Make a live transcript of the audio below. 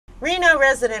Reno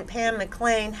resident Pam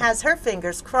McLean has her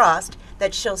fingers crossed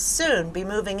that she'll soon be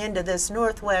moving into this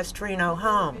northwest Reno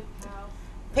home.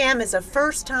 Pam is a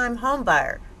first-time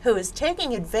homebuyer who is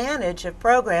taking advantage of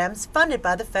programs funded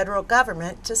by the federal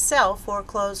government to sell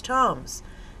foreclosed homes.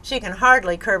 She can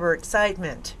hardly curb her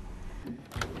excitement.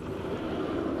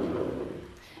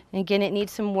 Again, it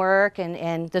needs some work,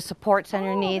 and the supports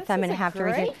underneath. I'm going to have to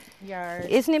redo. Yard.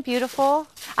 Isn't it beautiful?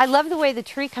 I love the way the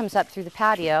tree comes up through the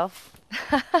patio.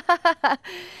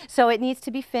 So it needs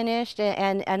to be finished,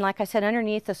 and like I said,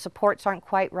 underneath the supports aren't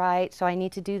quite right, so I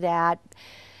need to do that.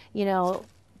 You know,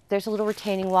 there's a little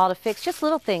retaining wall to fix, just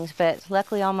little things, but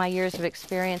luckily all my years of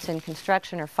experience in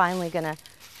construction are finally going to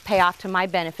pay off to my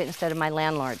benefit instead of my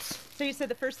landlord's. So you said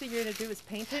the first thing you're going to do is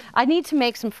paint it? I need to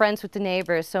make some friends with the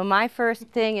neighbors, so my first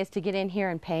thing is to get in here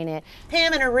and paint it.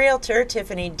 Pam and her realtor,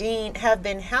 Tiffany Dean, have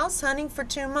been house hunting for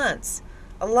 2 months.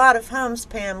 A lot of homes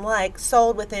Pam likes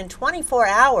sold within 24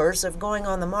 hours of going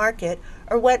on the market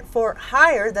or went for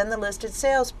higher than the listed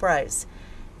sales price.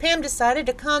 Pam decided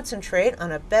to concentrate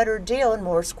on a better deal and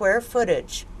more square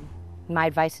footage. My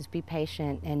advice is be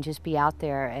patient and just be out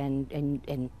there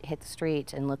and hit the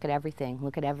streets and look at everything,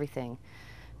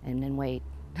 and then wait.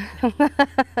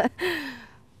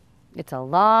 It's a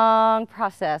long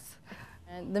process.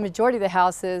 And the majority of the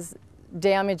houses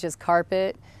damage is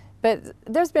carpet, but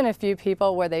there's been a few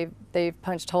people where they've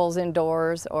punched holes in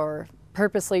doors, or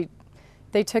purposely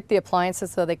they took the appliances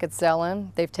so they could sell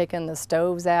them. They've taken the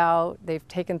stoves out, they've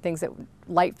taken things that,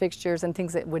 light fixtures and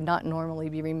things that would not normally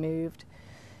be removed.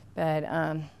 But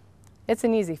it's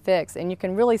an easy fix, and you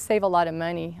can really save a lot of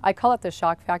money. I call it the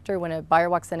shock factor when a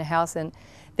buyer walks in a house and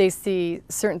they see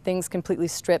certain things completely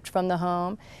stripped from the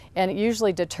home, and it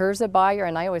usually deters a buyer,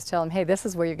 and I always tell them, hey, this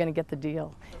is where you're going to get the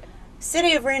deal.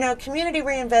 City of Reno Community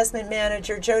Reinvestment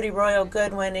Manager Jody Royal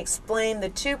Goodwin explained the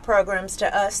 2 programs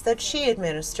to us that she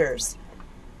administers.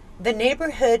 The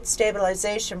Neighborhood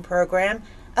Stabilization Program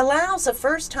allows a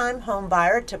first-time home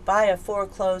buyer to buy a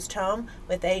foreclosed home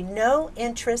with a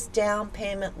no-interest down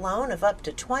payment loan of up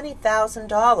to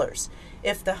 $20,000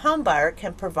 if the home buyer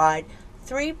can provide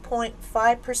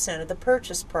 3.5% of the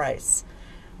purchase price.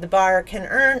 The buyer can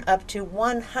earn up to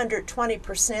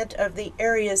 120% of the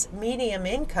area's median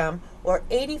income, or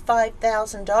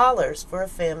 $85,000 for a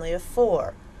family of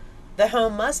 4. The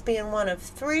home must be in one of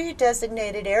 3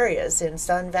 designated areas in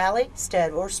Sun Valley,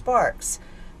 Stead, or Sparks.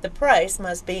 The price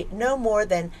must be no more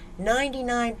than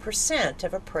 99%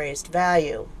 of appraised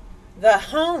value. The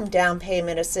Home Down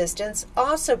Payment Assistance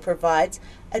also provides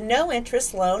a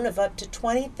no-interest loan of up to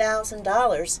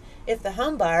 $20,000 if the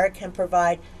home buyer can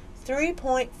provide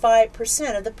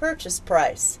 3.5% of the purchase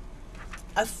price.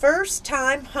 A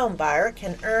first-time home buyer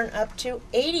can earn up to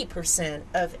 80%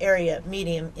 of area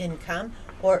median income,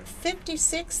 or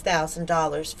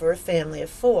 $56,000 for a family of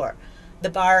 4.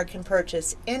 The buyer can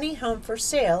purchase any home for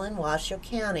sale in Washoe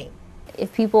County.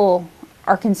 If people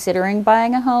are considering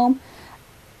buying a home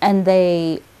and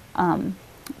they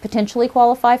potentially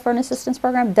qualify for an assistance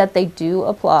program, that they do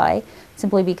apply,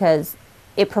 simply because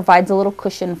it provides a little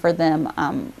cushion for them.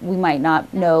 We might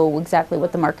not know exactly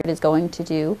what the market is going to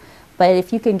do, but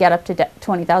if you can get up to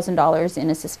 $20,000 in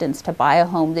assistance to buy a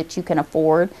home that you can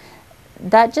afford,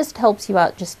 that just helps you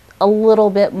out just a little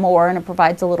bit more, and it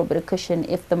provides a little bit of cushion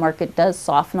if the market does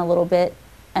soften a little bit,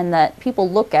 and that people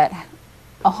look at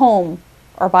a home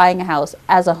or buying a house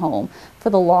as a home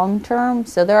for the long term.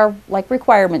 So there are like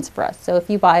requirements for us. So if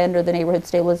you buy under the Neighborhood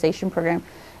Stabilization Program,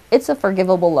 it's a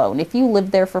forgivable loan. If you live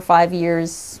there for 5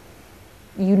 years,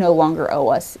 you no longer owe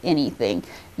us anything.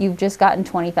 You've just gotten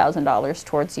 $20,000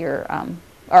 towards your,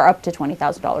 or up to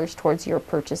 $20,000 towards your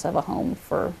purchase of a home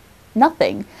for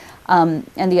nothing. And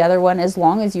the other one, as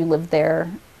long as you live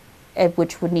there,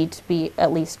 which would need to be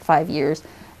at least 5 years,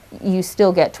 you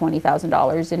still get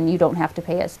 $20,000, and you don't have to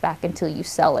pay us back until you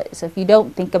sell it. So if you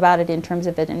don't think about it in terms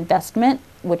of an investment,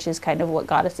 which is kind of what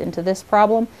got us into this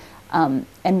problem, and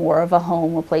more of a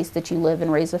home, a place that you live and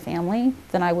raise a family,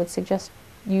 then I would suggest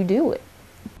you do it.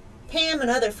 Pam and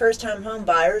other first-time home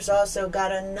buyers also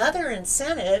got another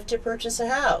incentive to purchase a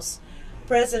house.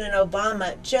 President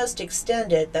Obama just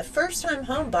extended the first-time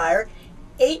home buyer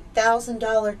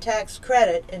 $8,000 tax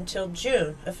credit until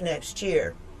June of next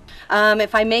year.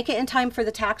 If I make it in time for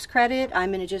the tax credit,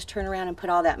 I'm going to just turn around and put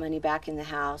all that money back in the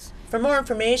house. For more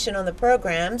information on the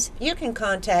programs, you can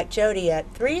contact Jody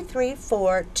at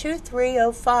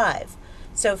 334-2305.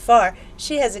 So far,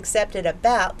 she has accepted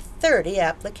about 30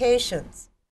 applications.